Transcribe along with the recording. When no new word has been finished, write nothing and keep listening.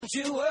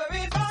Don't you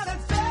worry about a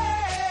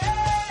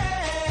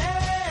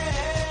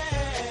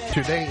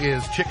thing. Today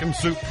is Chicken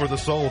Soup for the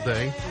Soul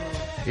Day.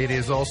 It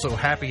is also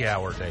Happy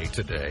Hour Day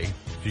today.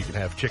 If you can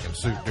have chicken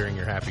soup during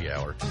your happy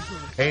hour.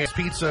 And it's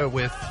Pizza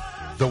with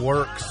the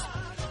Works,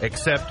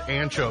 except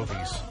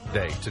anchovies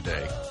day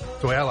today. That's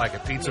the way I like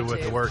it, pizza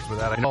with the works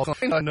without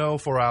it. I know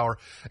for our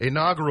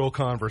inaugural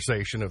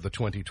conversation of the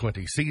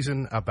 2020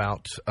 season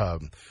about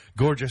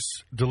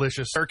gorgeous,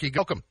 delicious turkey.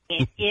 Welcome.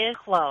 It is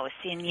close,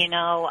 and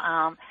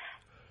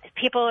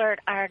people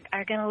are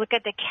going to look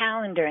at the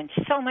calendar, and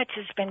so much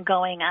has been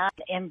going on.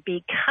 And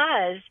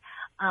because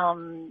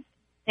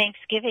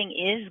Thanksgiving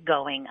is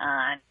going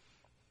on,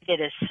 I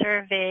did a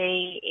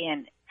survey,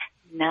 and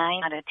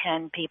 9 out of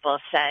 10 people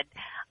said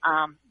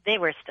they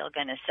were still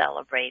going to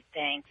celebrate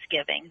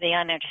Thanksgiving. They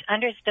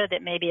understood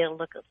that maybe it'll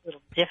look a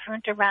little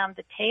different around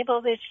the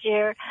table this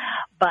year,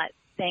 but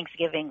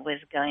Thanksgiving was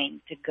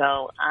going to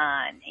go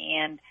on,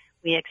 and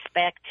we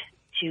expect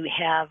to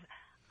have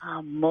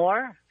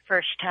more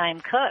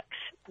first-time cooks,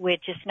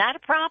 which is not a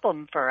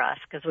problem for us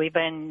because we've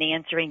been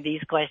answering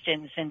these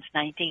questions since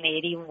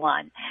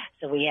 1981.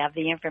 So we have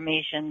the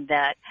information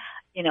that,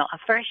 a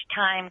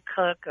first-time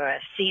cook or a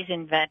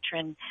seasoned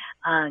veteran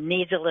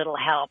needs a little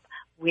help.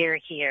 We're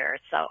here.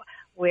 So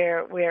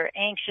we're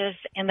anxious,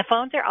 and the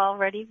phones are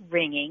already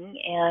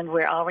ringing, and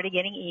we're already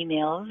getting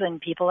emails, and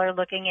people are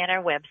looking at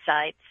our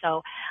website.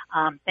 So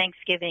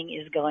Thanksgiving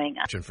is going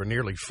on. And for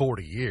nearly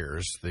 40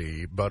 years,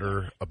 the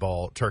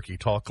Butterball Turkey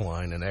Talk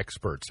Line and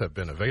experts have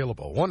been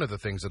available. One of the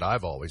things that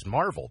I've always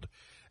marveled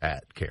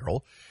at,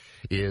 Carol,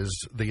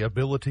 is the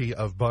ability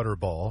of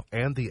Butterball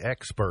and the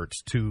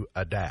experts to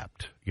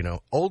adapt.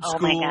 Old school.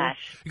 Oh, my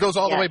gosh. It goes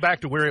all the way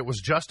back to where it was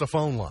just a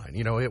phone line.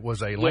 It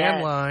was a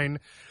landline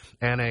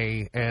and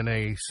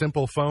a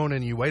simple phone,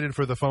 and you waited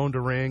for the phone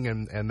to ring,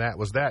 and that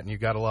was that, and you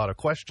got a lot of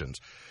questions.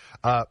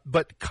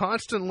 But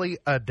constantly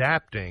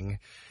adapting,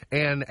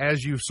 and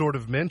as you've sort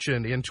of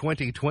mentioned, in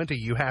 2020,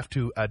 you have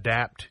to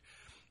adapt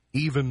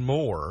even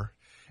more.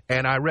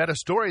 And I read a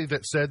story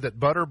that said that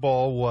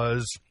Butterball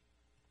was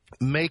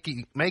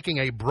making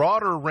a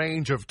broader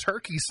range of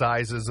turkey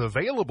sizes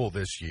available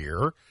this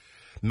year,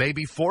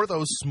 maybe for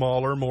those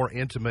smaller, more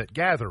intimate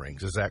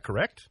gatherings. Is that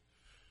correct?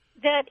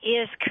 That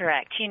is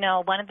correct.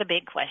 One of the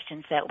big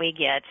questions that we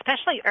get,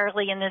 especially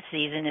early in the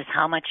season, is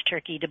how much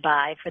turkey to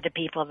buy for the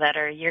people that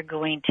you're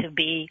going to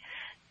be,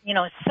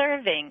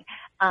 serving.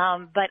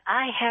 But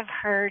I have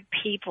heard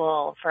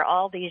people for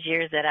all these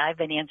years that I've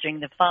been answering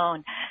the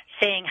phone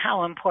saying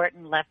how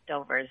important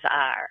leftovers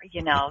are.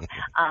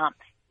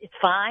 It's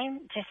fine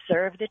to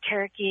serve the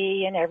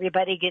turkey and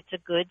everybody gets a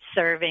good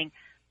serving,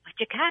 but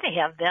you got to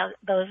have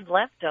those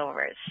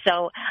leftovers.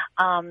 So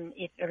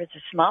if there's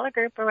a smaller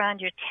group around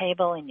your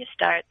table and you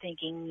start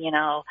thinking,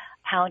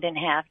 pound and a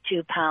half,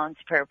 2 pounds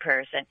per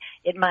person,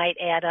 it might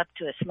add up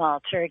to a small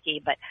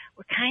turkey. But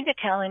we're kind of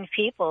telling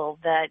people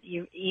that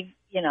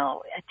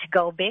to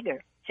go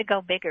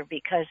bigger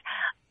because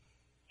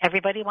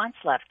everybody wants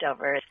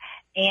leftovers.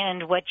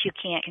 And what you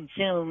can't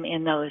consume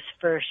in those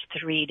first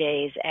 3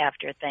 days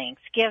after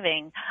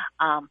Thanksgiving,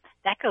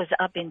 that goes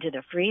up into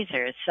the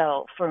freezer.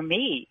 So for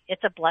me,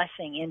 it's a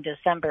blessing in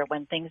December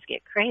when things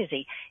get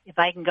crazy. If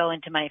I can go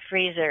into my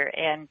freezer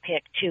and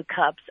pick 2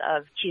 cups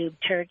of cubed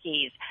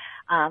turkeys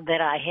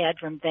that I had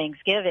from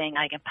Thanksgiving,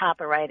 I can pop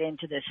it right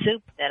into the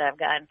soup that I've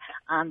got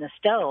on the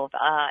stove.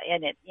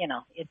 And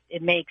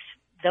it makes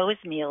those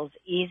meals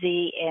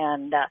easy,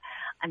 and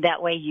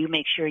that way you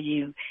make sure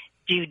you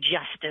do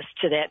justice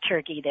to that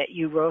turkey that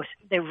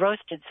they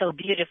roasted so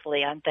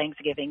beautifully on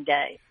Thanksgiving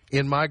Day.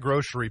 In my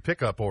grocery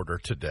pickup order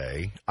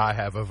today, I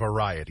have a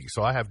variety.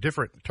 So I have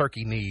different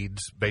turkey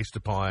needs based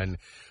upon,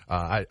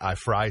 I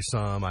fry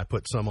some, I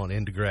put some on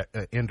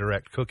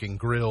indirect cooking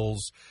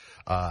grills.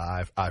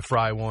 I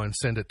fry one,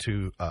 send it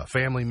to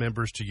family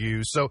members to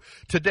use. So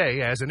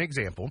today, as an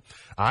example,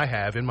 I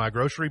have in my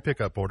grocery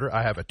pickup order,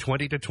 I have a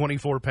 20 to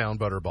 24 pound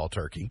Butterball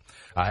turkey.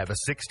 I have a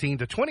 16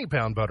 to 20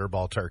 pound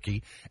Butterball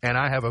turkey, and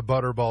I have a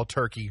Butterball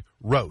turkey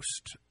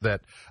roast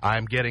that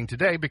I'm getting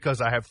today because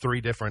I have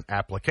 3 different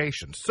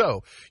applications.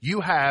 So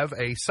you have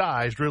a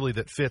size really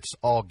that fits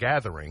all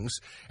gatherings,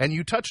 and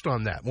you touched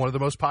on that. One of the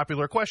most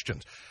popular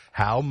questions: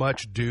 how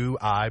much do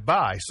I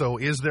buy? So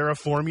is there a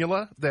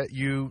formula that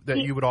you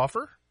would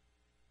offer?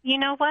 You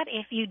know what?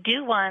 If you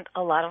do want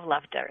a lot of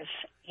leftovers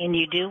and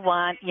you do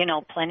want,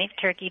 plenty of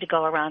turkey to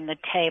go around the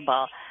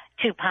table,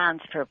 2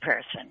 pounds per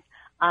person.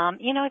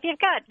 If you've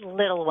got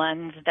little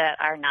ones that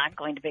are not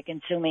going to be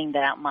consuming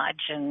that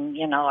much and,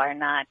 are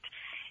not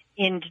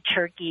into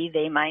turkey,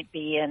 they might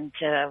be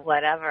into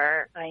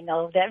whatever. I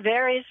know that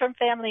varies from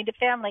family to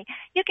family.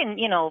 You can,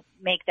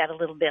 make that a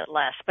little bit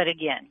less. But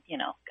again,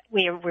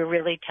 we're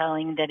really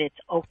telling that it's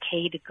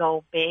okay to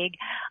go big.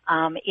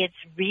 It's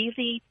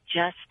really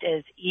just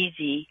as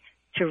easy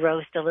to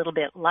roast a little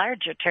bit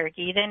larger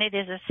turkey than it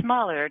is a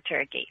smaller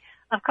turkey.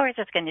 Of course,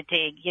 it's going to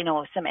take,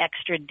 some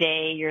extra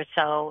day or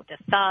so to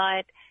thaw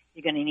it.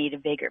 You're going to need a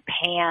bigger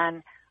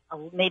pan,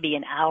 maybe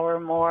an hour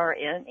more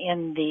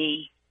in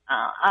the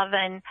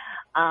oven.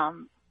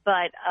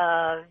 but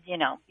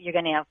you're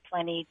going to have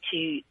plenty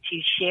to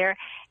share.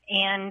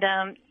 And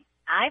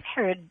I've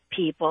heard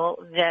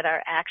people that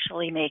are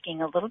actually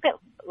making a little bit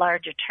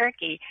larger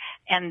turkey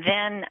and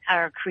then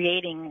are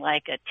creating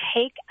like a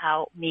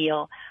takeout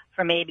meal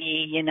for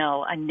maybe,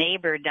 a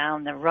neighbor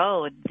down the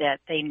road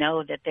that they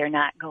know that they're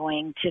not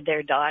going to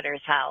their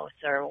daughter's house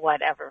or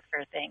whatever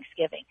for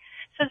Thanksgiving.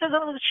 So there's a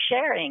little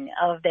sharing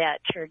of that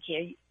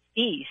turkey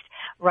feast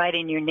right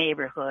in your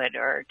neighborhood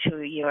or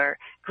to your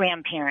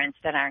grandparents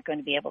that aren't going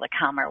to be able to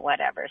come or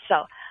whatever.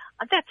 So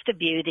that's the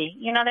beauty.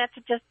 That's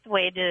just the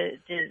way to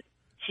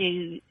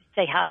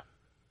say how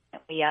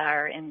we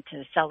are and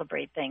to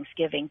celebrate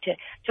Thanksgiving,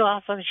 to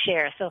also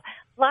share. So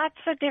lots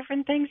of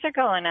different things are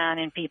going on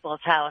in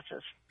people's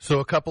houses. So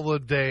a couple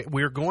of days,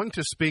 we're going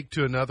to speak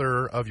to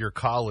another of your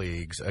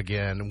colleagues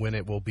again when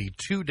it will be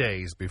 2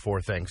 days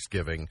before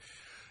Thanksgiving.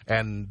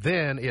 And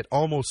then it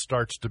almost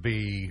starts to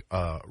be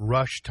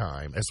rush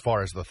time as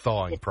far as the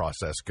thawing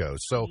process goes.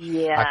 So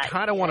I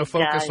kind of want to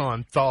focus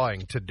on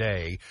thawing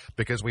today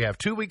because we have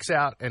 2 weeks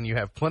out and you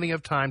have plenty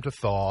of time to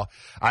thaw.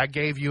 I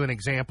gave you an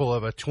example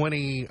of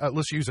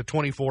let's use a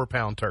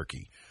 24-pound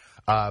turkey.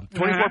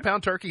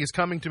 24-pound turkey is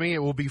coming to me. It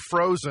will be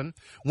frozen.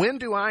 When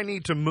do I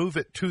need to move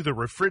it to the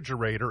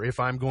refrigerator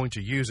if I'm going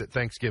to use it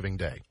Thanksgiving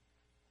Day?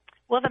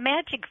 Well, the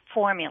magic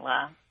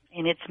formula,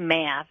 and it's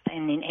math,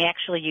 and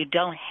actually you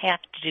don't have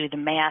to do the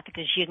math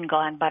because you can go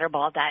on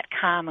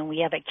Butterball.com and we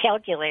have a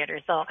calculator.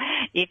 So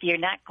if you're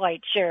not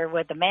quite sure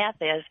what the math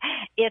is,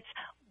 it's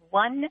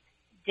 1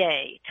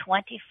 day,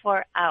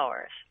 24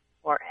 hours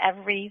for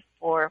every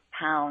 4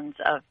 pounds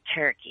of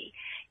turkey.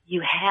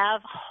 You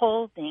have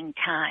holding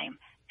time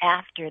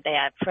after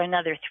that for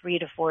another 3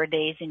 to 4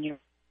 days in your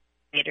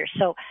refrigerator.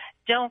 So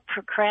don't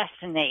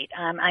procrastinate.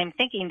 I'm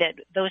thinking that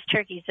those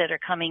turkeys that are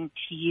coming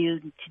to you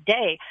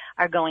today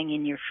are going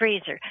in your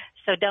freezer.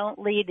 So don't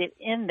leave it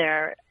in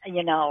there,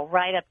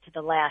 right up to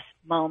the last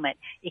moment.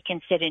 It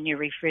can sit in your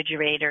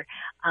refrigerator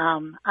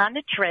on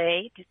the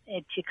tray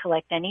to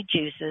collect any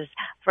juices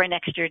for an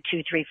extra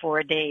 2, 3,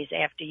 4 days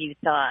after you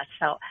thaw.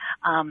 So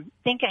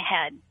think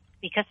ahead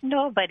because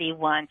nobody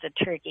wants a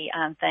turkey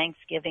on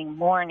Thanksgiving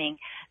morning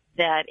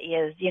that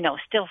is,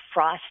 still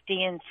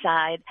frosty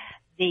inside.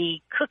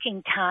 The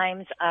cooking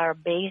times are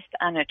based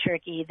on a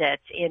turkey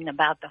that's in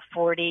about the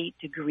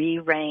 40-degree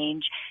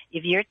range.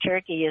 If your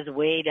turkey is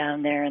way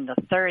down there in the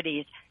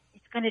 30s,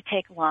 it's going to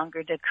take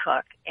longer to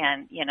cook.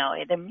 And,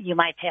 you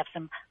might have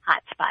some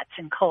hot spots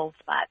and cold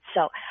spots.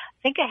 So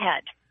think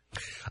ahead.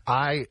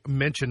 I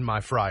mentioned my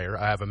fryer.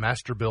 I have a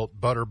Masterbuilt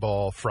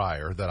Butterball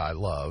fryer that I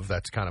love.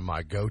 That's kind of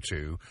my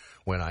go-to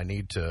when I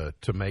need to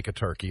make a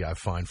turkey. I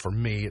find for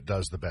me it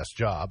does the best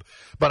job.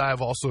 But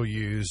I've also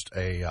used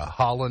a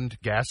Holland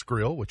gas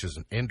grill, which is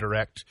an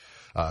indirect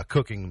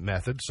cooking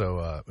method,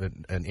 so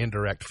an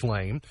indirect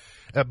flame.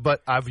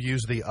 But I've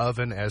used the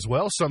oven as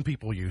well. Some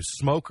people use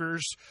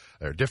smokers.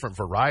 There are different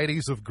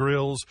varieties of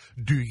grills.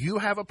 Do you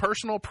have a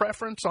personal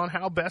preference on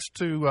how best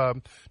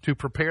to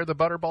prepare the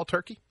Butterball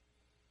turkey?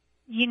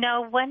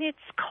 When it's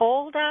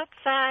cold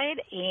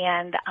outside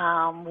and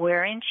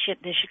we're in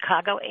the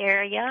Chicago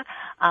area,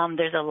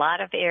 there's a lot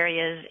of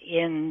areas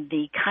in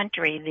the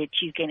country that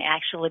you can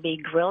actually be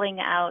grilling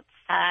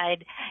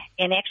outside.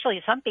 And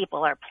actually some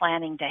people are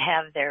planning to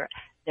have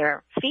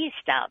their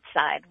feast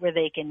outside where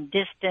they can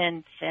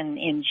distance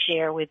and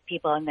share with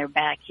people in their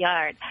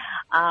backyard.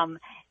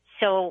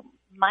 So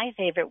my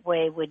favorite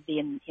way would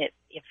be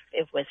if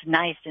it was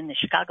nice in the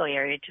Chicago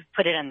area to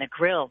put it on the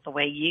grill the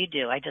way you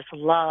do. I just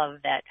love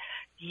that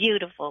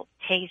beautiful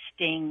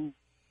tasting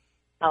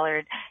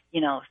colored,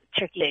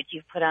 turkey that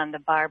you put on the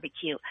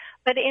barbecue.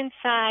 But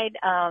inside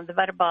the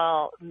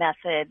Butterball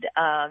method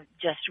of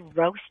just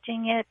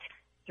roasting it,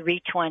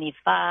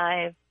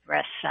 325,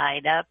 breast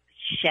side up,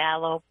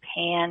 shallow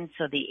pan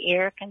so the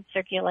air can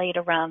circulate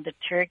around the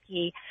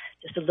turkey,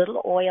 just a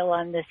little oil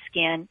on the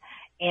skin,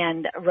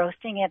 and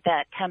roasting at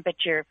that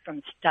temperature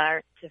from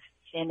start to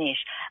finish.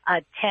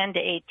 A 10 to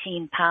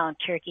 18 pound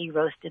turkey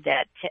roasted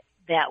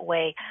that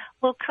way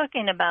will cook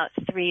in about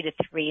 3 to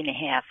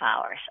 3.5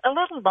 hours. A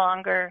little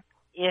longer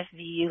if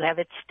you have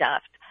it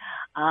stuffed.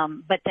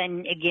 But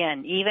then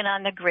again, even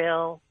on the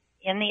grill,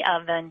 in the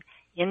oven,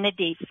 in the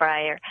deep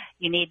fryer,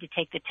 you need to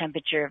take the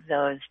temperature of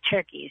those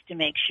turkeys to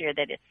make sure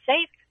that it's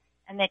safe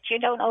and that you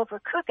don't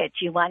overcook it.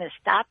 You want to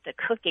stop the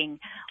cooking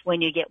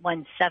when you get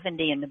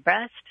 170 in the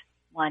breast,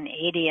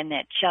 180 in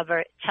that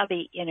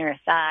chubby inner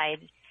thigh,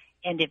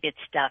 and if it's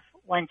stuffed,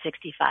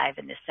 165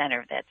 in the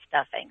center of that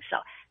stuffing. So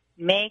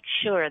make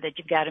sure that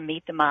you've got a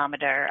meat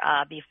thermometer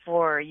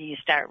before you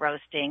start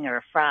roasting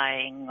or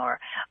frying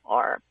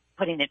or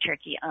putting the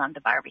turkey on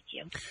the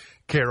barbecue.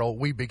 Carol,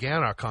 we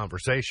began our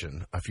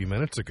conversation a few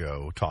minutes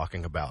ago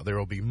talking about there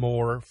will be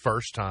more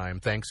first-time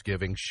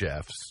Thanksgiving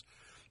chefs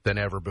than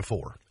ever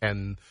before.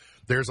 And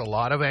there's a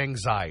lot of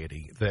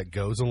anxiety that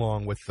goes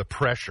along with the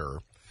pressure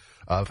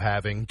of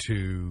having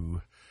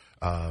to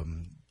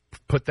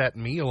put that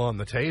meal on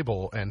the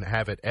table and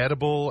have it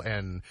edible,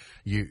 and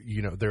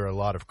you know there are a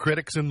lot of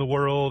critics in the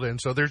world, and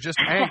so there's just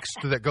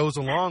angst that goes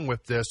along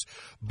with this.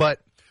 But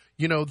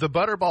You know, the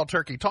Butterball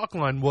Turkey Talk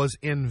Line was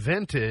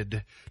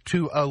invented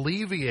to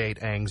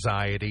alleviate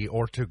anxiety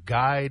or to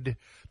guide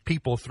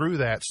people through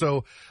that.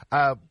 So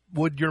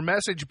would your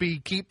message be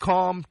keep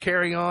calm,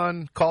 carry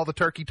on, call the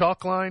Turkey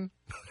Talk Line?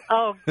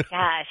 Oh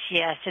gosh,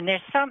 yes. And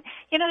there's so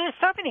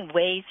many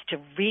ways to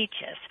reach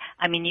us.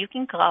 I mean, you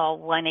can call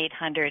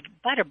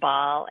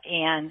 1-800-BUTTERBALL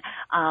and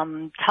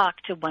talk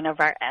to one of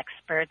our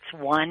experts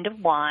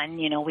one-to-one.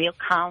 You know, we'll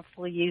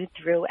counsel you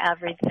through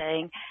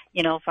everything,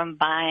 you know, from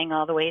buying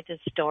all the way to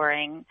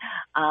storing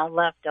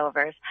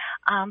leftovers.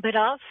 But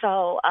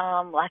also,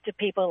 lots of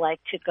people like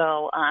to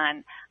go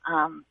on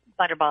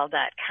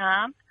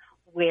butterball.com,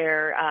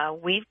 where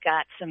we've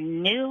got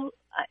some new,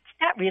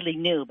 it's not really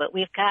new, but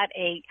we've got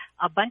a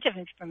bunch of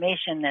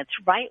information that's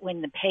right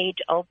when the page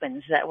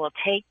opens that will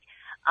take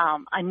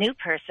a new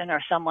person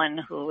or someone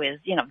who is,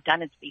 you know,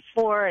 done it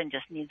before and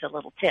just needs a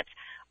little tips,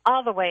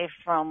 all the way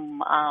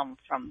from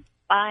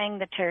buying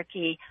the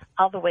turkey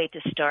all the way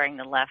to storing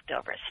the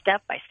leftovers,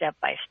 step by step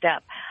by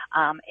step.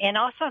 And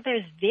also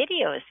there's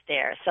videos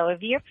there. So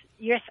if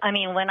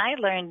when I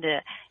learned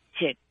to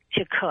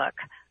cook,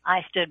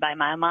 I stood by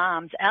my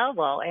mom's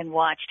elbow and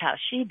watched how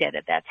she did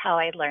it. That's how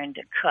I learned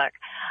to cook.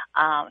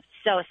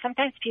 So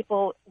sometimes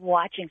people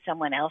watching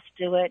someone else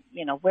do it,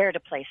 you know, where to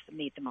place the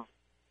meat,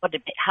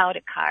 how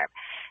to carve,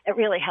 it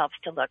really helps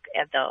to look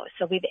at those.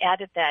 So we've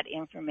added that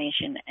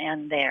information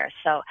in there.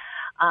 So,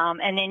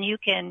 and then you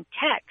can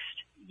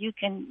text. You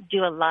can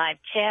do a live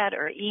chat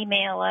or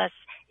email us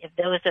if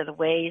those are the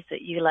ways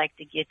that you like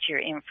to get your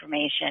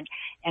information.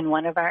 And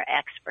one of our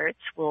experts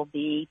will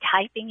be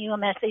typing you a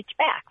message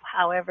back,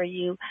 however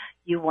you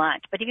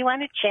want. But if you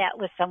want to chat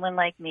with someone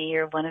like me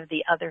or one of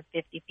the other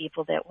 50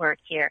 people that work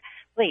here,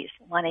 please,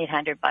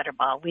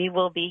 1-800-BUTTERBALL. We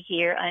will be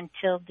here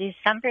until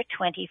December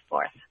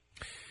 24th.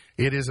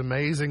 It is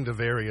amazing the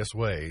various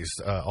ways,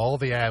 all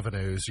the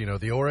avenues, you know,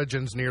 the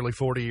origins nearly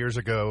 40 years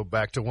ago,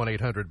 back to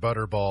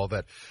 1-800-BUTTERBALL,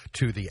 that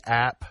to the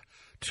app,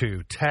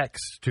 to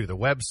text, to the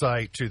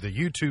website, to the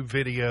YouTube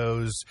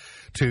videos,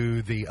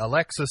 to the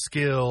Alexa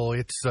skill.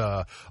 It's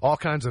all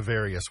kinds of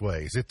various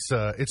ways.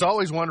 It's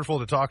always wonderful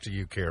to talk to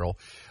you, Carol.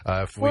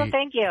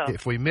 Thank you.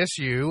 If we miss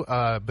you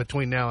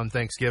between now and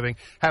Thanksgiving,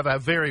 have a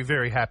very,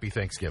 very happy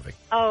Thanksgiving.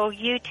 Oh,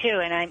 you too,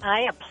 and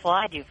I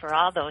applaud you for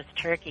all those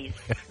turkeys.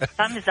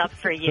 Thumbs up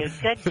for you.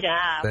 Good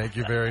job. Thank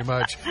you very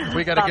much.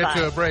 We got to get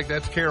to a break.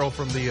 That's Carol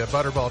from the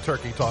Butterball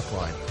Turkey Talk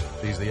Line.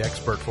 He's the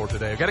expert for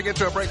today. Got to get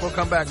to a break. We'll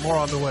come back. More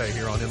on the way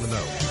here on In the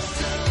Know.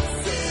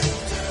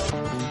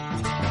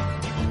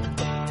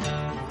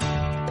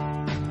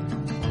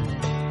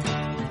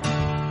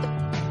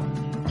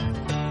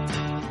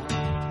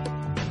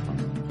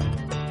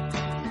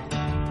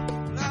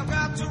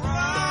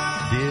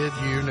 Did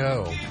you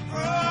know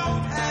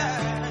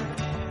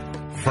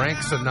Frank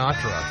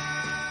Sinatra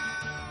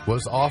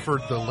was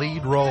offered the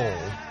lead role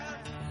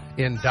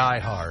in Die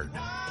Hard?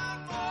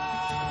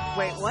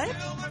 Wait, what?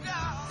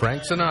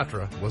 Frank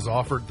Sinatra was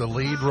offered the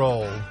lead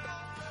role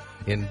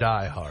in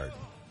Die Hard.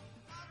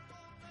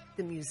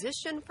 The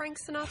musician Frank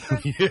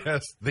Sinatra?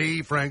 Yes,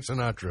 the Frank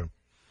Sinatra.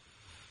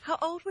 How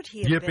old would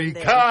he have been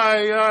then?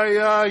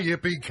 Yippee-ki-yi-yi,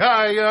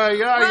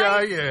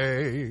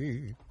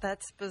 yippee-ki-yi-yi-yi.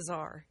 That's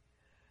bizarre.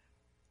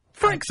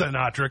 Frank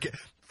Sinatra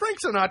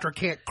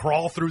can't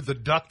crawl through the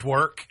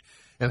ductwork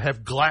and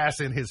have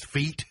glass in his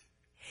feet.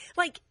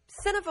 Like,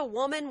 Son of a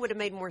Woman would have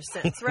made more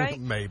sense, right?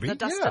 Maybe. The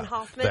Dustin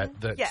Hoffman.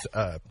 That's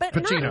but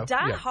Pacino. not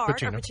Die Hard.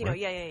 Pacino, or Pacino. right?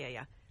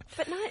 Yeah.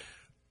 But not...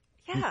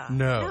 Yeah.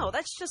 No,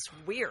 that's just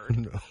weird.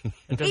 No.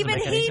 Even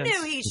he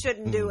knew he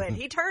shouldn't do it.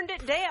 He turned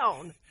it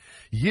down.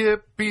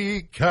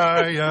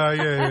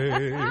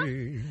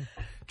 Yippee-ki-yi-yi.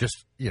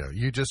 Just,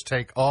 you just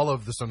take all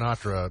of the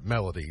Sinatra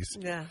melodies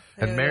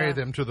and marry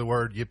them to the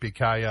word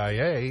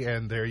yippee-ki-yi-yi,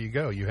 and there you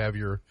go. You have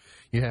your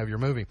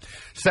movie.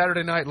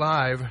 Saturday Night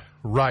Live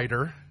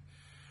writer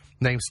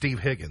named Steve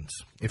Higgins.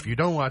 If you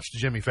don't watch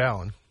Jimmy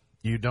Fallon,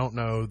 you don't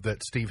know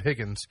that Steve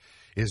Higgins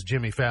is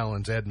Jimmy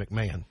Fallon's Ed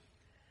McMahon.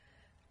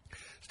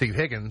 Steve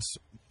Higgins,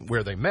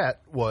 where they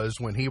met was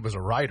when he was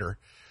a writer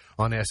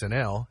on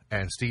SNL,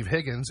 and Steve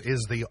Higgins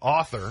is the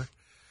author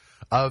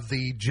of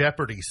the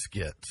Jeopardy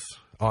skits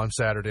on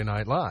Saturday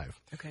Night Live.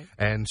 Okay.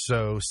 And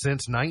so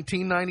since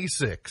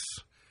 1996,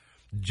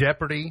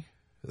 Jeopardy,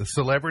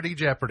 Celebrity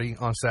Jeopardy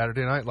on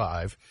Saturday Night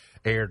Live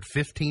aired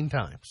 15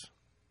 times.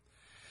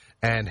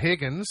 And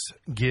Higgins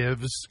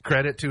gives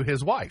credit to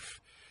his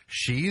wife.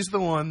 She's the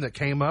one that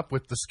came up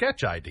with the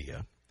sketch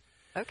idea.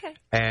 Okay.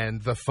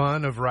 And the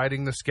fun of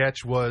writing the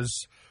sketch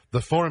was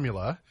the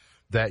formula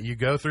that you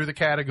go through the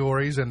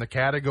categories, and the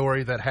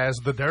category that has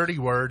the dirty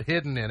word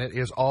hidden in it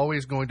is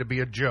always going to be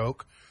a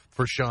joke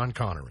for Sean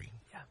Connery.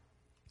 Yeah.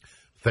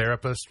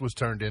 therapist was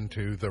turned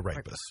into the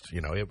rapist.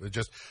 You know, it was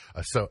just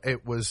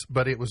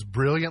but it was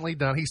brilliantly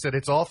done. He said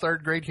it's all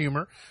third grade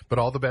humor, but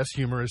all the best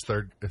humor is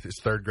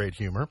third grade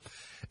humor.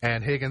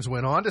 And Higgins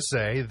went on to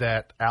say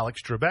that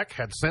Alex Trebek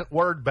had sent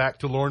word back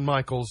to Lorne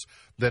Michaels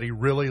that he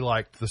really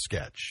liked the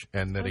sketch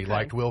and that he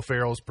liked Will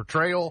Ferrell's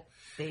portrayal.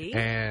 See?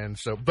 And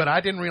so, but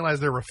I didn't realize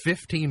there were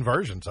 15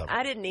 versions of it.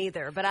 I didn't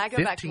either, but I go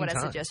back to 15 what I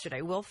said times.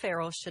 yesterday. Will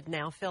Ferrell should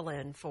now fill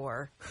in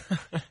for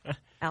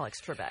Alex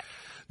Trebek.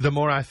 The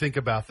more I think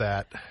about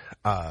that,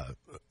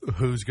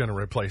 who's going to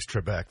replace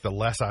Trebek, the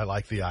less I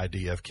like the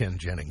idea of Ken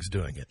Jennings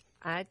doing it.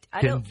 I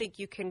don't think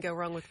you can go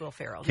wrong with Will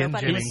Ferrell. Ken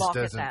Nobody would Jennings balk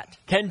at doesn't- that.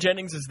 Ken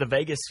Jennings is the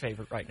Vegas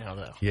favorite right now,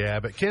 though. Yeah,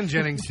 but Ken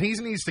Jennings, he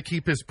needs to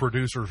keep his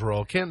producer's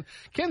role. Ken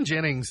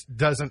Jennings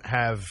doesn't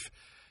have,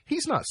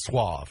 he's not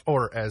suave,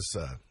 or as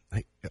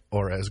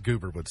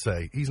Goober would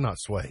say, he's not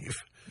suave.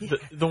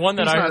 The one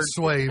that He's I not heard,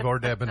 suave or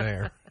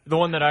debonair. the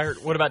one that I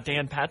heard. What about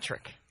Dan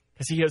Patrick?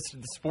 Because he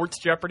hosted the Sports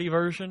Jeopardy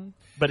version,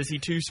 but is he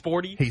too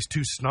sporty? He's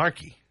too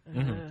snarky.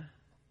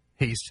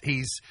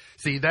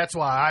 See, that's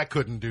why I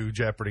couldn't do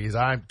Jeopardy. Is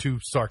I'm too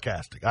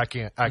sarcastic. I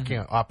can't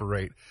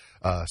operate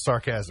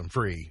sarcasm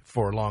free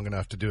for long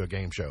enough to do a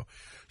game show.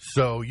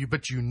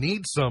 But you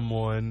need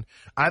someone.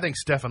 I think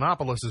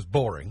Stephanopoulos is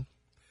boring.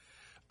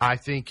 I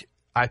think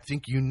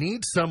you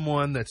need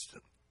someone that's,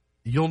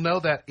 you'll know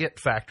that it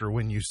factor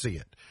when you see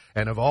it.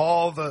 And of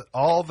all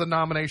the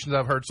nominations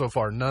I've heard so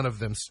far, none of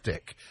them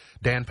stick.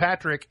 Dan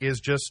Patrick is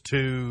just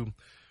too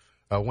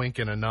a wink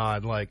and a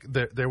nod. Like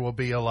there will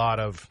be a lot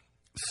of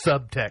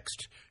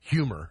subtext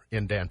humor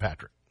in Dan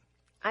Patrick.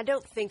 I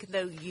don't think,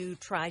 though, you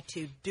try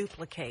to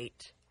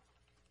duplicate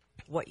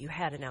what you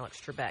had in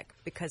Alex Trebek,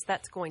 because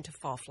that's going to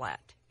fall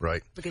flat.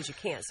 Right. Because you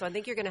can't. So I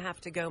think you're going to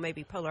have to go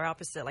maybe polar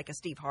opposite, like a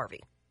Steve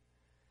Harvey.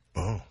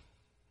 Oh,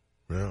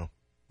 yeah.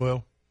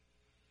 Well,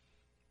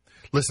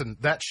 listen,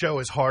 that show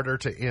is harder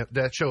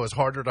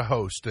to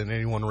host than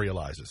anyone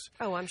realizes.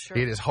 Oh, I'm sure.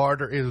 It is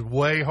harder. It is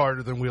way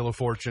harder than Wheel of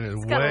Fortune. It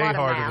is got a way lot of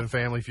harder math. than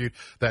Family Feud.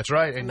 That's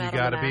right. And you Amount of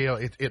got to be.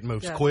 math. It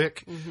moves Yeah.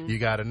 quick. You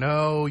got to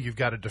know. You've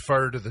got to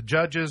defer to the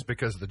judges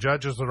because the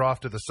judges are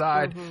off to the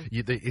side.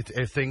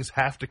 Things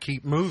have to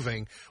keep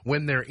moving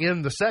when they're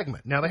in the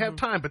segment. Now they have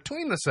time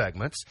between the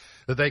segments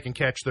that they can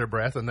catch their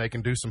breath and they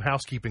can do some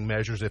housekeeping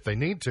measures if they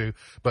need to.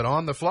 But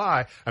on the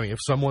fly, I mean, if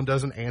someone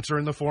doesn't answer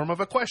in the form of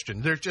a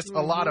question, there's just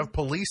a lot of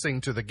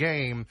policing to the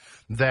game.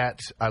 That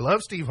I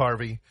love Steve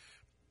Harvey,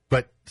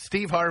 but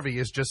Steve Harvey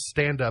is just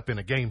stand up in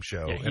a game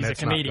show. Yeah, he's and a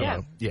it's not comedian.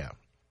 gonna- yeah.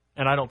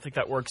 And I don't think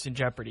that works in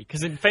Jeopardy.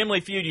 Because in Family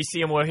Feud, you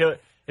see him where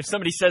if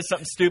somebody says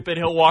something stupid,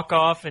 he'll walk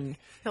off and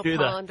He'll do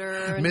ponder.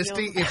 And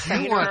Misty, he'll if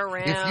train you her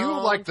want, if you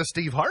around. like the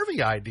Steve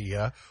Harvey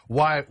idea,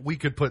 why we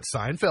could put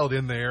Seinfeld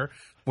in there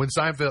when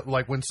Seinfeld,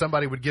 like when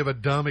somebody would give a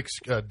dumb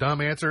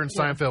answer and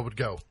Seinfeld would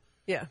go.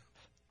 Yeah.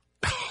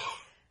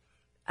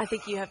 I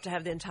think you have to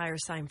have the entire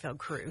Seinfeld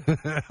crew,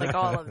 like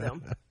all of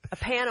them. A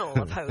panel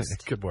of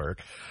hosts. Could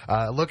work.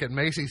 Look at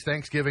Macy's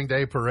Thanksgiving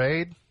Day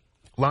Parade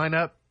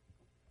lineup.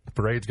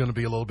 Parade's going to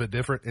be a little bit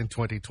different in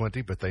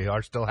 2020, but they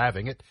are still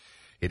having it.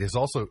 It is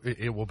also,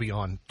 it will be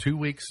on 2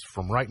 weeks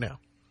from right now.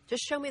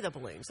 Just show me the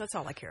balloons. That's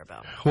all I care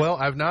about. Well,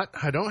 I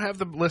don't have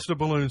the list of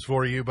balloons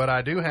for you, but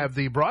I do have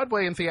the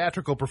Broadway and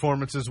theatrical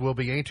performances will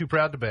be Ain't Too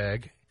Proud to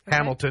Beg,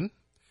 Hamilton,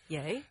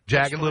 Yay.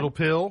 Jagged Which one? Little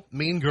Pill,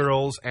 Mean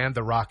Girls, and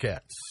the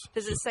Rockettes.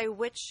 Does it say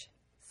which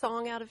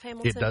song out of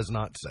Hamilton? It does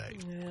not say.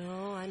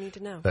 No, I need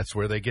to know. That's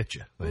where they get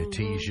you. They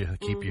tease you,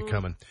 keep you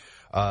coming.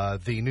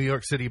 The New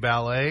York City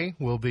Ballet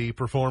will be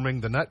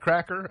performing the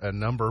Nutcracker, a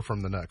number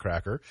from the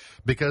Nutcracker.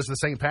 Because the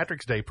St.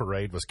 Patrick's Day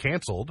Parade was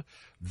canceled,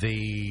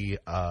 the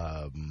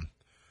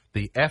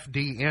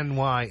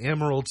FDNY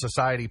Emerald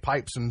Society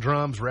Pipes and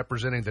Drums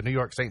representing the New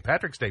York St.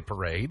 Patrick's Day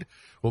Parade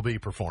will be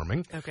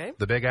performing. Okay.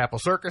 The Big Apple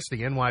Circus,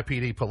 the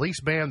NYPD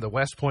Police Band, the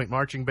West Point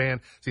Marching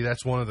Band. See,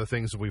 that's one of the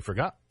things that we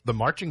forgot. The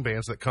marching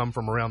bands that come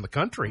from around the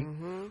country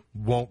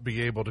won't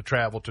be able to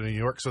travel to New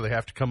York, so they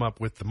have to come up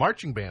with the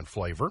marching band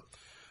flavor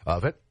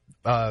of it.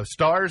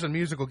 Stars and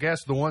musical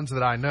guests, the ones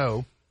that I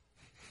know.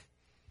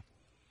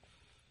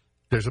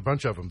 There's a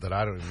bunch of them that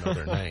I don't even know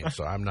their names,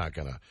 so I'm not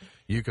going to.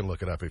 You can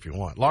look it up if you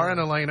want. Laura and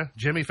Elena,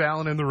 Jimmy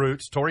Fallon and the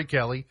Roots, Tori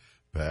Kelly,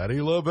 Patti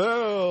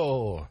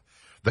LaBelle,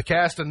 the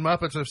cast and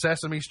Muppets of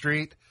Sesame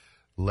Street,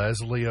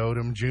 Leslie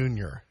Odom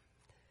Jr.,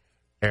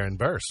 Aaron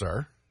Burr,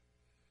 sir.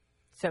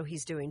 So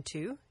he's doing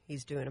two.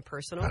 He's doing a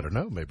personal. I don't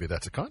know. Maybe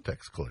that's a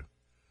context clue.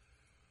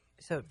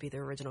 So it'd be the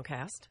original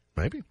cast.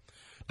 Maybe.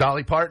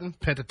 Dolly Parton,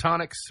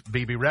 Pentatonix,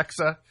 BB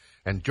Rexa,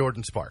 and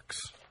Jordan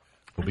Sparks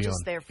will I'm be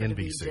just on there for the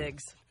NBC.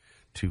 Diggs.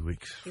 2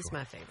 weeks. He's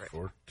my favorite.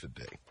 For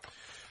today.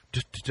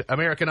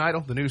 American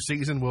Idol, the new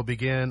season will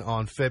begin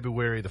on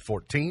February the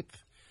 14th.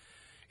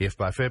 If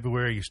by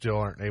February you still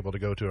aren't able to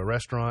go to a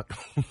restaurant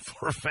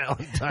for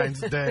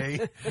Valentine's Day,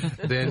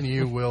 then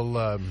you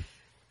will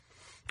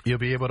you'll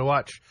be able to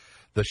watch.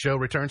 The show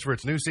returns for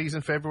its new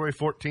season February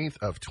 14th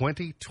of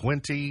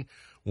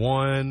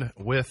 2021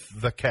 with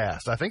the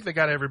cast. I think they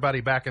got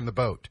everybody back in the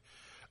boat.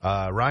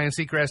 Ryan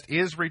Seacrest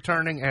is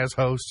returning as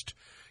host.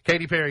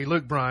 Katy Perry,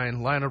 Luke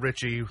Bryan, Lionel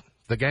Richie,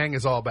 the gang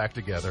is all back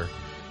together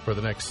for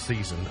the next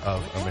season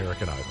of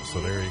American Idol.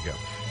 So there you go.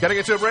 Got to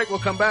get to a break. We'll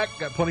come back.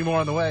 Got plenty more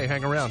on the way.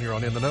 Hang around here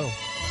on In the Know.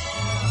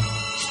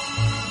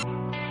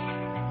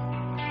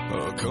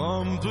 A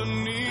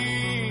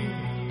company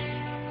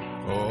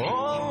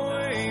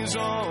always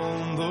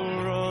on the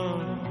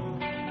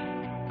run.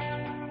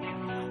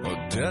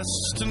 A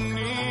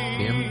destiny.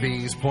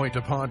 MB's point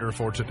to ponder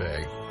for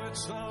today.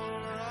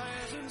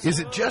 Is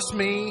it just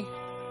me,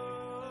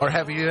 or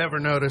have you ever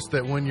noticed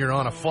that when you're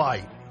on a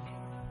flight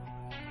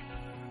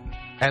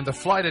and the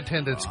flight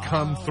attendants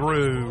come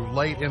through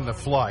late in the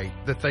flight,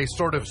 that they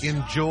sort of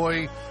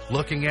enjoy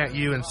looking at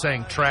you and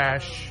saying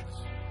trash?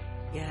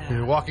 Yeah.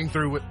 You're walking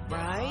through with,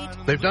 Right?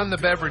 they've done the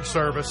beverage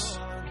service.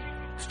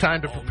 It's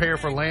time to prepare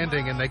for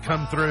landing, and they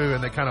come through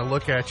and they kind of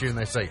look at you and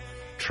they say,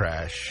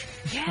 trash.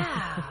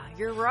 Yeah,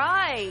 you're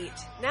right.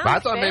 Now I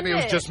I'm thought maybe it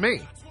was offended. just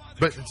me,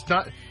 but it's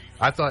not.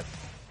 I thought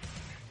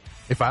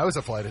if I was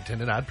a flight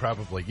attendant, I'd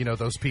probably,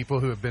 those people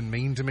who have been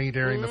mean to me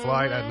during the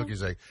flight, I'd look and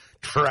say,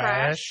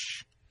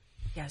 trash.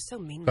 Yeah, so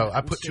mean. Oh, about I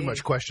them, put too too.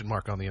 much question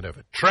mark on the end of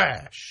it.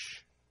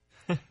 Trash.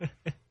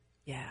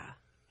 Yeah.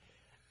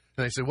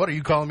 And they said, what, are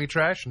you calling me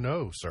trash?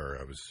 No, sir.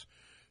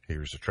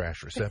 Here's a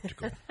trash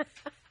receptacle.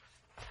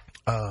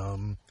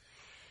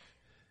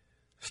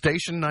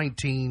 Station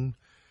 19,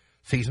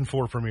 Season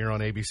 4 premiere on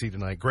ABC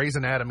tonight. Grey's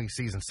Anatomy,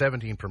 Season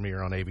 17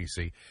 premiere on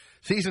ABC.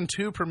 Season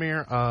 2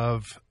 premiere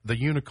of The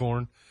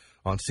Unicorn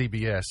on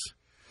CBS.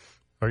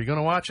 Are you going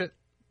to watch it?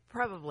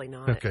 Probably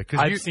not. Okay. 'cause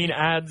I've seen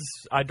ads.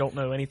 I don't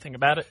know anything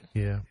about it.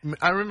 Yeah.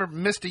 I remember,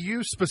 Misty,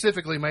 you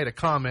specifically made a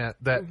comment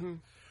that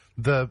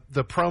the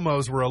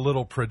promos were a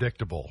little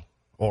predictable,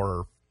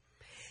 or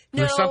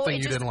there's something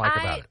you didn't like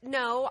about it.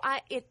 No,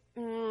 it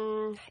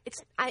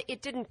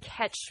didn't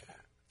catch.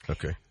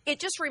 Okay. It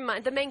just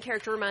the main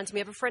character reminds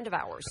me of a friend of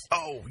ours.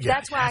 Oh, yeah.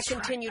 That's why I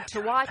continued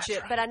to watch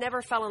it, but I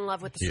never fell in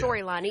love with the Yeah.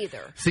 storyline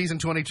either. Season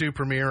 22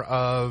 premiere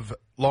of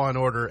Law and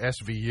Order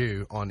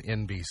SVU on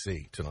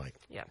NBC tonight.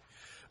 Yeah.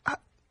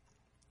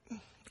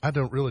 I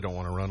really don't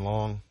want to run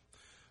long,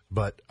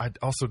 but I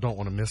also don't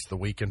want to miss the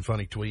Weekend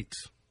Funny Tweets.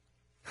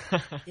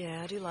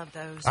 Yeah, I do love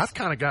those. I've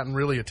kind of gotten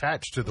really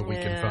attached to the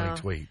Weekend Funny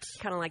Tweets.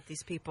 Kind of like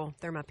these people.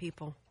 They're my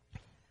people.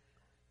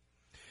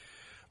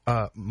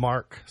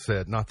 Mark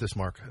said, not this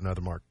Mark, another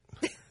Mark.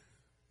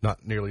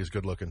 Not nearly as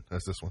good looking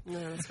as this one.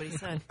 No, that's what he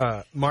said.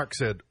 Mark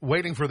said,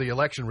 waiting for the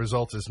election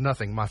results is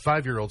nothing. My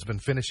 5-year-old's been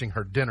finishing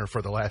her dinner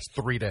for the last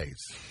 3 days.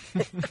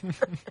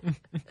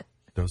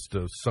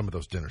 Some of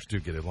those dinners do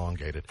get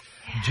elongated.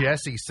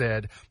 Jesse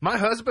said, my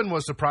husband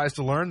was surprised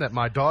to learn that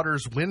my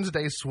daughter's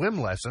Wednesday swim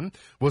lesson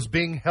was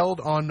being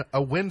held on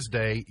a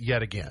Wednesday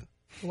yet again.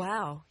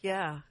 Wow.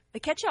 Yeah. They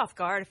catch you off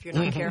guard if you're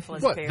not careful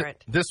as a What,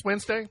 parent. this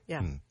Wednesday?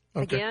 Yeah.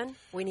 Okay. Again,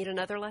 we need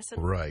another lesson.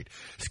 Right.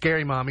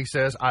 Scary Mommy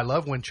says, I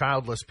love when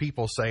childless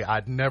people say,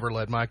 I'd never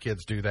let my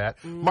kids do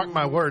that. Mark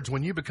my words,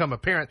 when you become a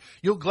parent,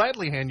 you'll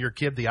gladly hand your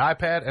kid the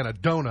iPad and a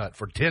donut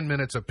for 10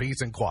 minutes of peace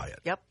and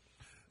quiet. Yep.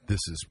 This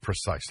is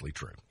precisely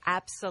true.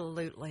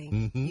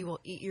 Absolutely. You will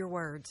eat your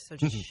words, so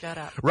just shut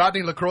up.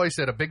 Rodney LaCroix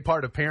said a big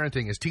part of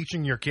parenting is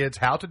teaching your kids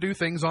how to do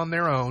things on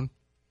their own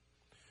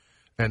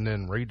and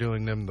then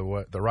redoing them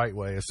the right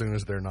way as soon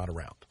as they're not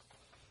around.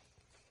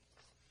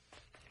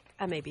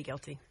 I may be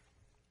guilty.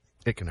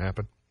 It can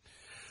happen.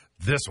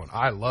 This one,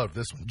 I love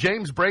this one.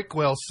 James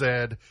Breakwell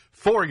said,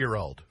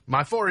 4-year-old.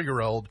 My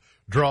 4-year-old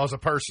draws a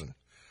person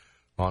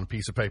on a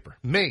piece of paper.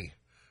 Me.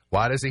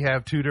 Why does he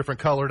have 2 different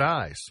colored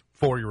eyes?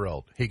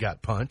 4-year-old. He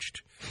got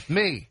punched.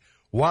 Me.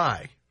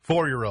 Why?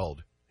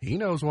 4-year-old. He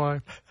knows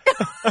why.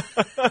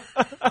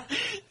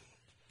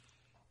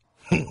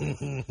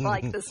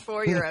 Like this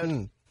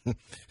 4-year-old.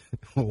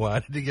 Why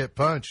did he get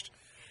punched?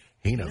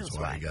 He knows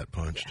why he got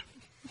punched.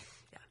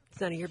 It's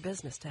none of your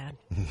business, Dad.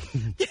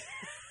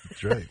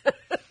 That's right.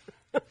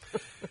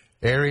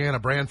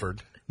 Ariana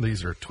Branford.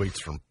 These are tweets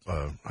from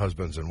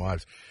husbands and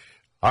wives.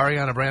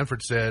 Ariana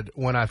Branford said,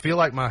 when I feel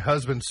like my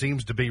husband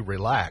seems to be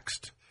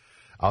relaxed,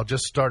 I'll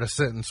just start a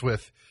sentence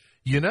with,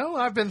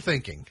 I've been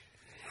thinking.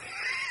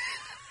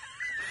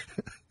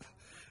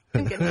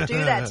 I'm going to do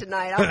that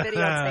tonight. I'll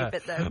videotape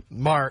it, though.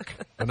 Mark,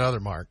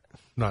 another Mark,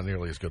 not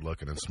nearly as good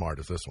looking and smart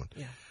as this one.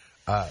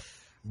 Yeah.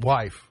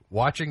 Wife,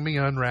 watching me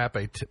unwrap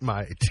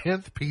my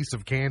 10th piece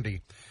of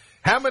candy.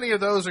 How many of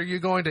those are you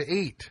going to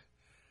eat?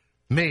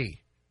 Me.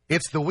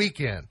 It's the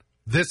weekend.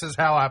 This is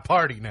how I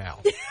party now.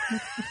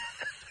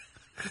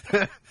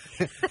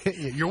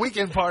 Your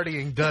weekend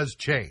partying does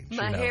change.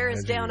 My hair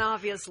is down,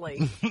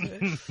 obviously.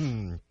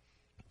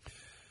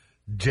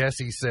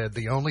 Jesse said,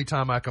 the only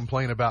time I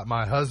complain about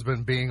my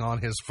husband being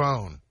on his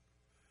phone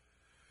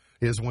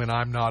is when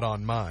I'm not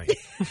on mine.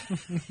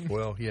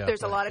 Well, yeah.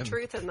 There's a lot of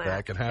truth in that.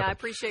 That can happen. Yeah, I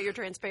appreciate your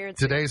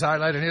transparency. Today's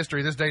highlight in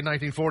history. This day,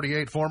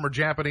 1948, former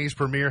Japanese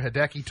Premier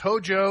Hideki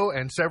Tojo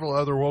and several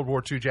other World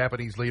War II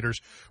Japanese leaders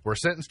were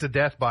sentenced to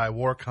death by a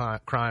war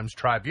crimes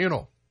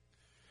tribunal.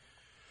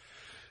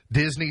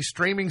 Disney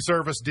streaming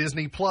service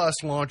Disney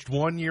Plus launched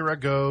 1 year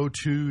ago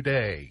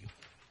today.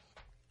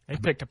 They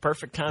picked a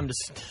perfect time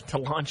to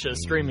launch a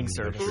streaming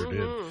service. Sure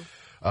did.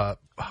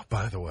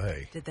 By the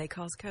way, Did they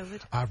cause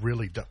COVID?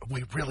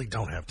 we really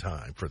don't have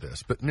time for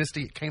this. But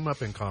Misty, it came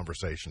up in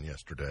conversation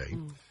yesterday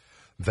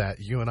that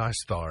you and I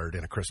starred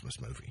in a Christmas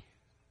movie.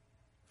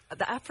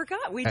 I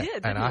forgot we did.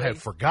 And didn't I we? have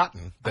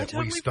forgotten I that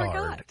totally we starred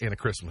forgot. in a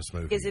Christmas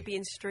movie. Is it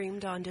being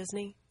streamed on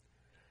Disney?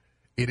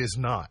 It is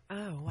not.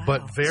 Oh, wow.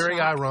 But very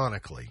Shock.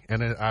 ironically,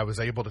 and I was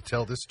able to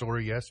tell this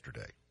story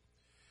yesterday.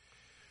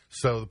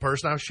 So the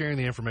person I was sharing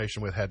the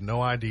information with had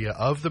no idea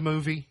of the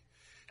movie,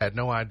 had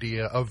no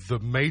idea of the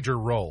major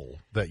role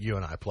that you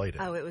and I played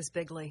in. Oh, it was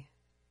bigly.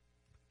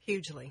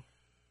 Hugely.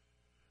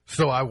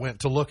 So I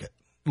went to look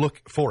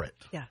for it.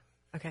 Yeah.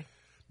 Okay.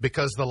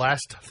 Because the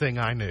last thing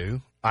I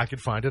knew, I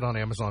could find it on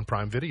Amazon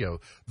Prime Video.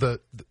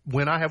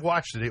 When I have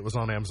watched it, it was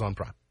on Amazon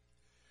Prime.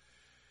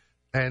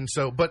 And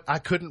so, but I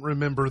couldn't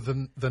remember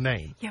the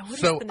name. Yeah, what is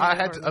so the name I of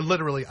had our to, movie?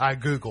 literally, I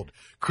Googled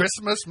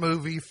Christmas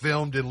movie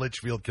filmed in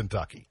Litchfield,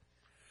 Kentucky.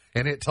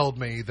 And it told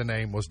me the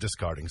name was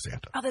Discarding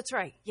Santa. Oh, that's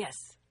right. Yes.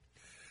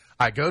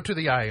 I go to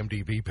the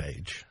IMDb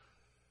page,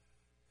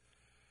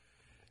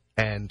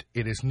 and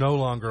it is no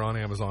longer on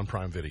Amazon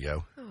Prime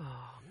Video. Oh,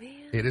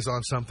 man. It is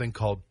on something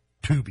called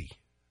Tubi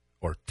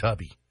or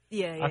Tubby.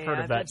 Yeah, I've heard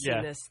of that, I've seen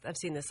yeah. this. I've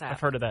seen this app. I've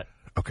heard of that.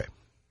 Okay.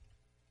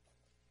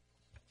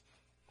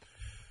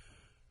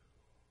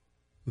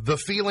 The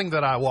feeling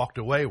that I walked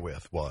away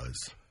with was,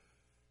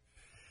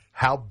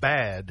 how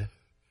bad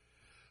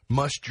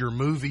must your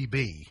movie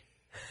be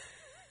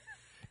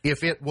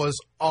if it was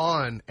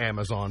on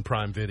Amazon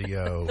Prime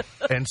Video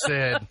and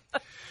said,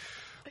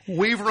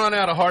 we've run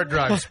out of hard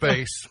drive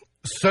space.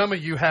 Some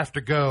of you have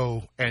to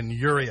go, and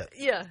you're it.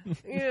 Yeah.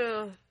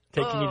 Yeah.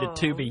 Taking you to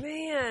Tubi.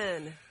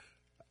 Man.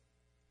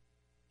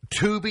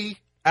 Tubi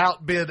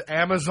outbid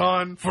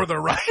Amazon for the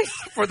rights,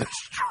 for the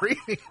streaming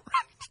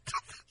rights.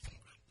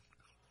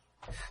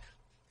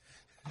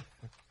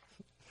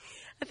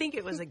 I think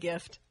it was a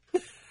gift.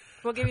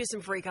 We'll give you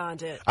some free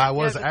content. I You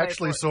was have to pay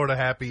actually for it. sort of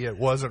happy it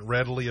wasn't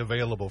readily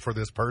available for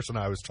this person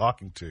I was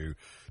talking to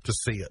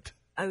see it.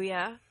 Oh,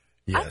 yeah?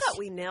 Yes. I thought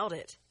we nailed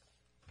it.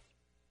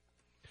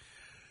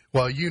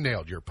 Well, you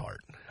nailed your part.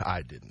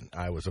 I didn't.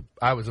 I was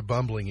a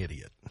bumbling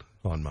idiot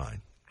on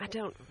mine. I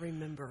don't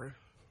remember.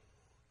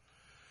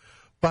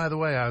 By the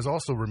way, I was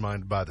also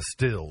reminded by the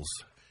stills.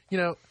 You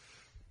know,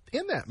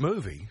 in that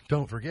movie,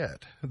 don't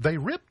forget, they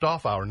ripped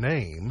off our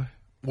name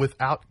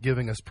without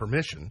giving us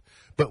permission,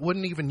 but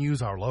wouldn't even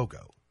use our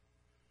logo.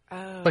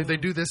 Oh. Like they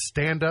do this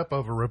stand-up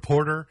of a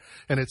reporter,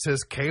 and it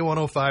says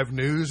K105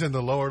 News in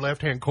the lower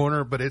left-hand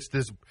corner, but it's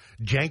this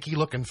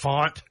janky-looking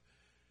font.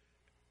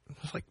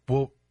 It's like,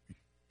 well,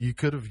 you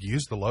could have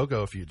used the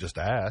logo if you just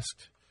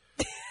asked.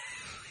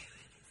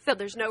 So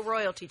there's no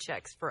royalty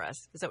checks for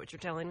us. Is that what you're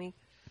telling me?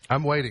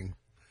 I'm waiting.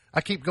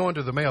 I keep going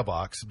to the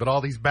mailbox, but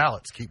all these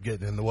ballots keep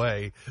getting in the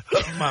way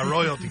of my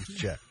royalties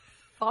check.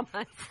 All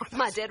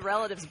my dead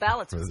relatives'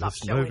 ballots will For stop this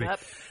showing movie. up.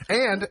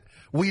 And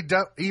we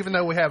don't, even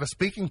though we have a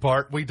speaking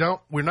part,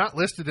 we're not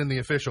listed in the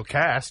official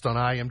cast on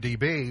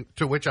IMDb,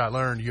 to which I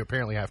learned you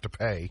apparently have to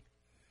pay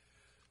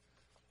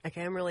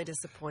Okay, I'm really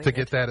disappointed. to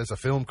get that as a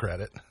film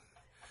credit.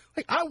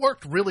 Like, I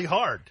worked really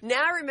hard.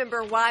 Now I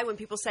remember why when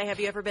people say, have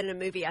you ever been in a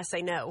movie? I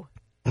say no.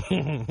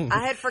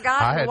 I had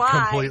forgotten I had why.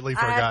 completely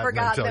I had forgotten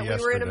forgotten until that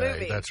we were in a yesterday.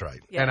 movie. That's right.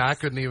 Yes. And I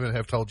couldn't even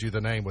have told you the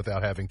name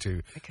without having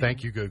to.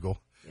 Thank you, Google.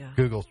 Yeah.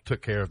 Google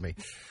took care of me.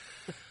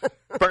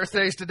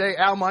 Birthdays today.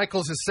 Al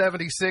Michaels is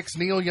 76.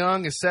 Neil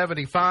Young is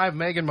 75.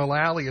 Megan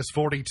Mullally is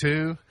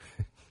 42.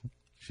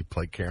 She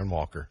played Karen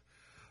Walker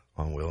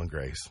on Will and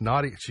Grace.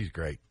 Nadia, she's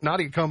great.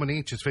 Nadia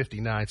Comaneci is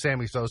 59.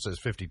 Sammy Sosa is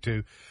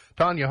 52.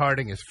 Tanya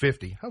Harding is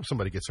 50. I hope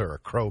somebody gets her a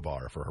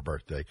crowbar for her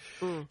birthday.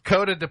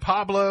 Coda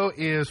DePablo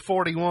is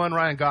 41.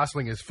 Ryan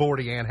Gosling is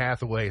 40. Anne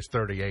Hathaway is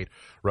 38.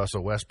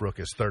 Russell Westbrook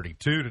is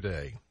 32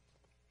 today.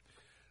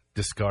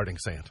 Discarding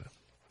Santa.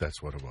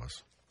 That's what it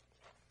was.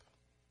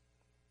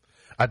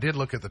 I did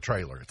look at the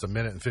trailer. It's 1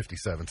 minute and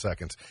 57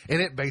 seconds,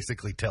 and it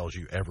basically tells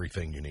you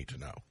everything you need to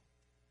know.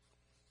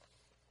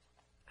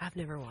 I've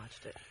never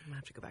watched it. I'm going to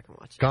have to go back and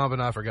watch it. Gone but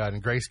not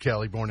forgotten. Grace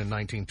Kelly, born in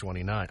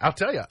 1929. I'll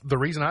tell you, the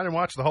reason I didn't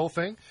watch the whole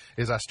thing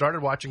is I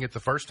started watching it the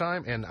first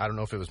time, and I don't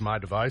know if it was my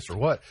device or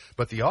what,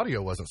 but the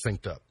audio wasn't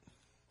synced up.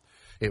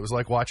 It was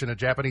like watching a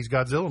Japanese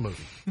Godzilla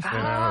movie. And I was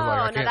like,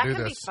 I no, can't that do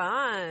can this. be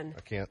fun.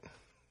 I can't.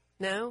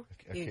 No?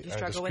 You I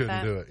struggle just with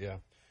that? couldn't do it, yeah.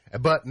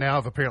 But now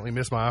I've apparently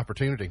missed my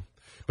opportunity.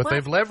 But What?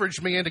 they've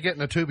leveraged me into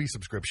getting a Tubi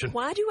subscription.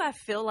 Why do I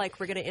feel like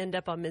we're going to end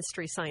up on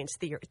Mystery Science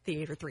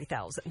Theater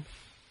 3000?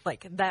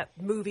 Like, that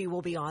movie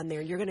will be on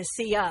there. You're going to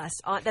see us.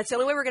 That's the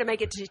only way we're going to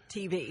make it to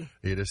TV.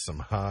 It is some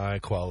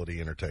high-quality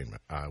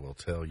entertainment, I will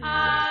tell you.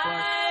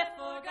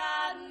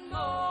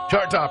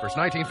 Chart Toppers,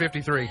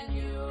 1953.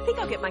 I think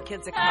I'll get my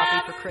kids a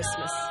copy for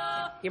Christmas.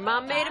 Your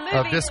mom made a movie.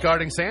 Of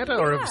Discarding Santa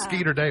or of Yeah.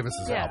 Skeeter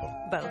Davis's Yeah, album?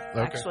 both, Okay.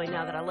 actually,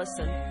 now that I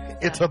listen.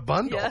 It's a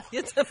bundle. Yeah,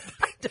 it's a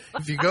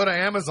If you go to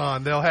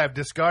Amazon, they'll have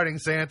Discarding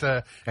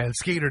Santa and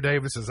Skeeter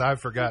Davis's I've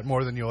Forgot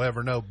More Than You'll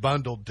Ever Know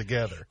bundled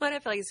together. But I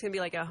feel like it's going to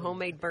be like a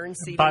homemade burn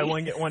CD. Buy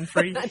one, get one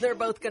free. And they're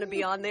both going to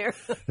be on there.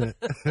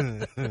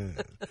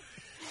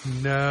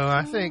 No,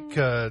 I think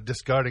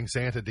discarding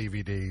Santa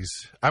DVDs.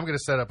 I'm going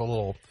to set up a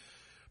little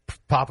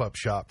pop-up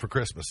shop for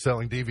Christmas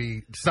selling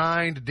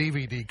signed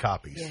DVD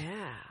copies.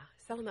 Yeah.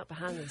 Selling up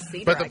behind the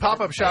seat. But the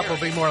pop-up shop will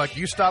be more like,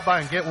 you stop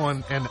by and get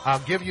one, and I'll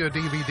give you a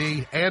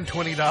DVD and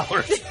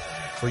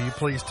 $20. Will you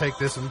please take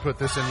this and put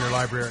this in your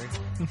library?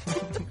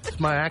 It's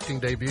my acting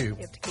debut.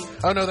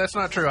 Oh, no, that's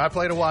not true. I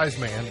played a wise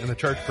man in a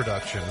church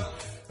production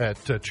at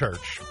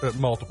church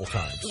multiple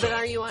times. So. But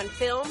are you on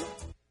film?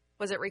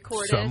 Was it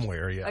recorded?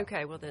 Somewhere, yeah.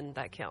 Okay, well then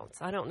that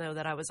counts. I don't know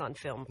that I was on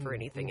film for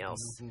anything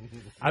else.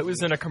 I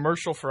was in a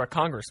commercial for a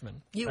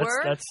congressman. You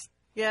were? That's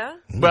Yeah?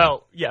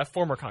 well, yeah,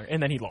 former congressman,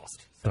 and then he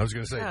lost. I was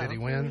going to say, Oh. did he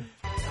win?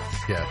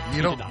 Yeah,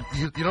 you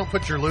don't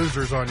put your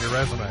losers on your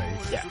resume.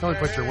 Yeah. You only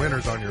put your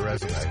winners on your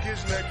resume.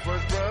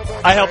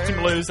 I helped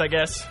him lose, I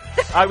guess.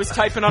 I was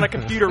typing on a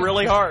computer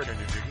really hard.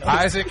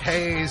 Isaac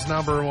Hayes,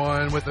 number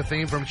 1, with the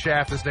theme from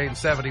Shaft this date in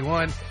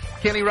 71.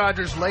 Kenny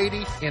Rogers,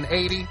 Lady in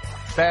 80.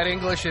 Bad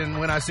English and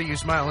When I See You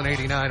Smile in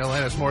 89.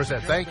 Alanis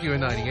Morissette, Thank You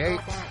in 98.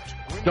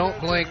 Don't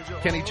Blink,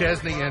 Kenny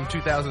Chesney in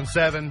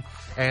 2007.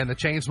 And the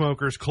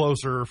Chainsmokers,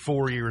 Closer,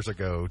 4 years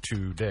ago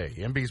today.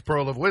 MB's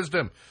Pearl of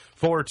Wisdom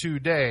for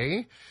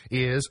today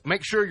is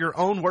make sure your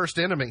own worst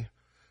enemy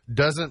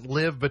doesn't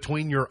live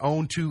between your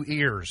own two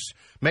ears.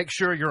 Make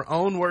sure your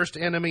own worst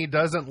enemy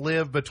doesn't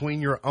live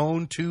between your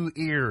own two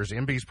ears.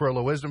 MB's Pearl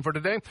of Wisdom for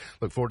today.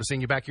 Look forward to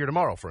seeing you back here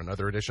tomorrow for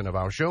another edition of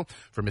our show.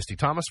 For Misty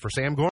Thomas, for Sam Gorman.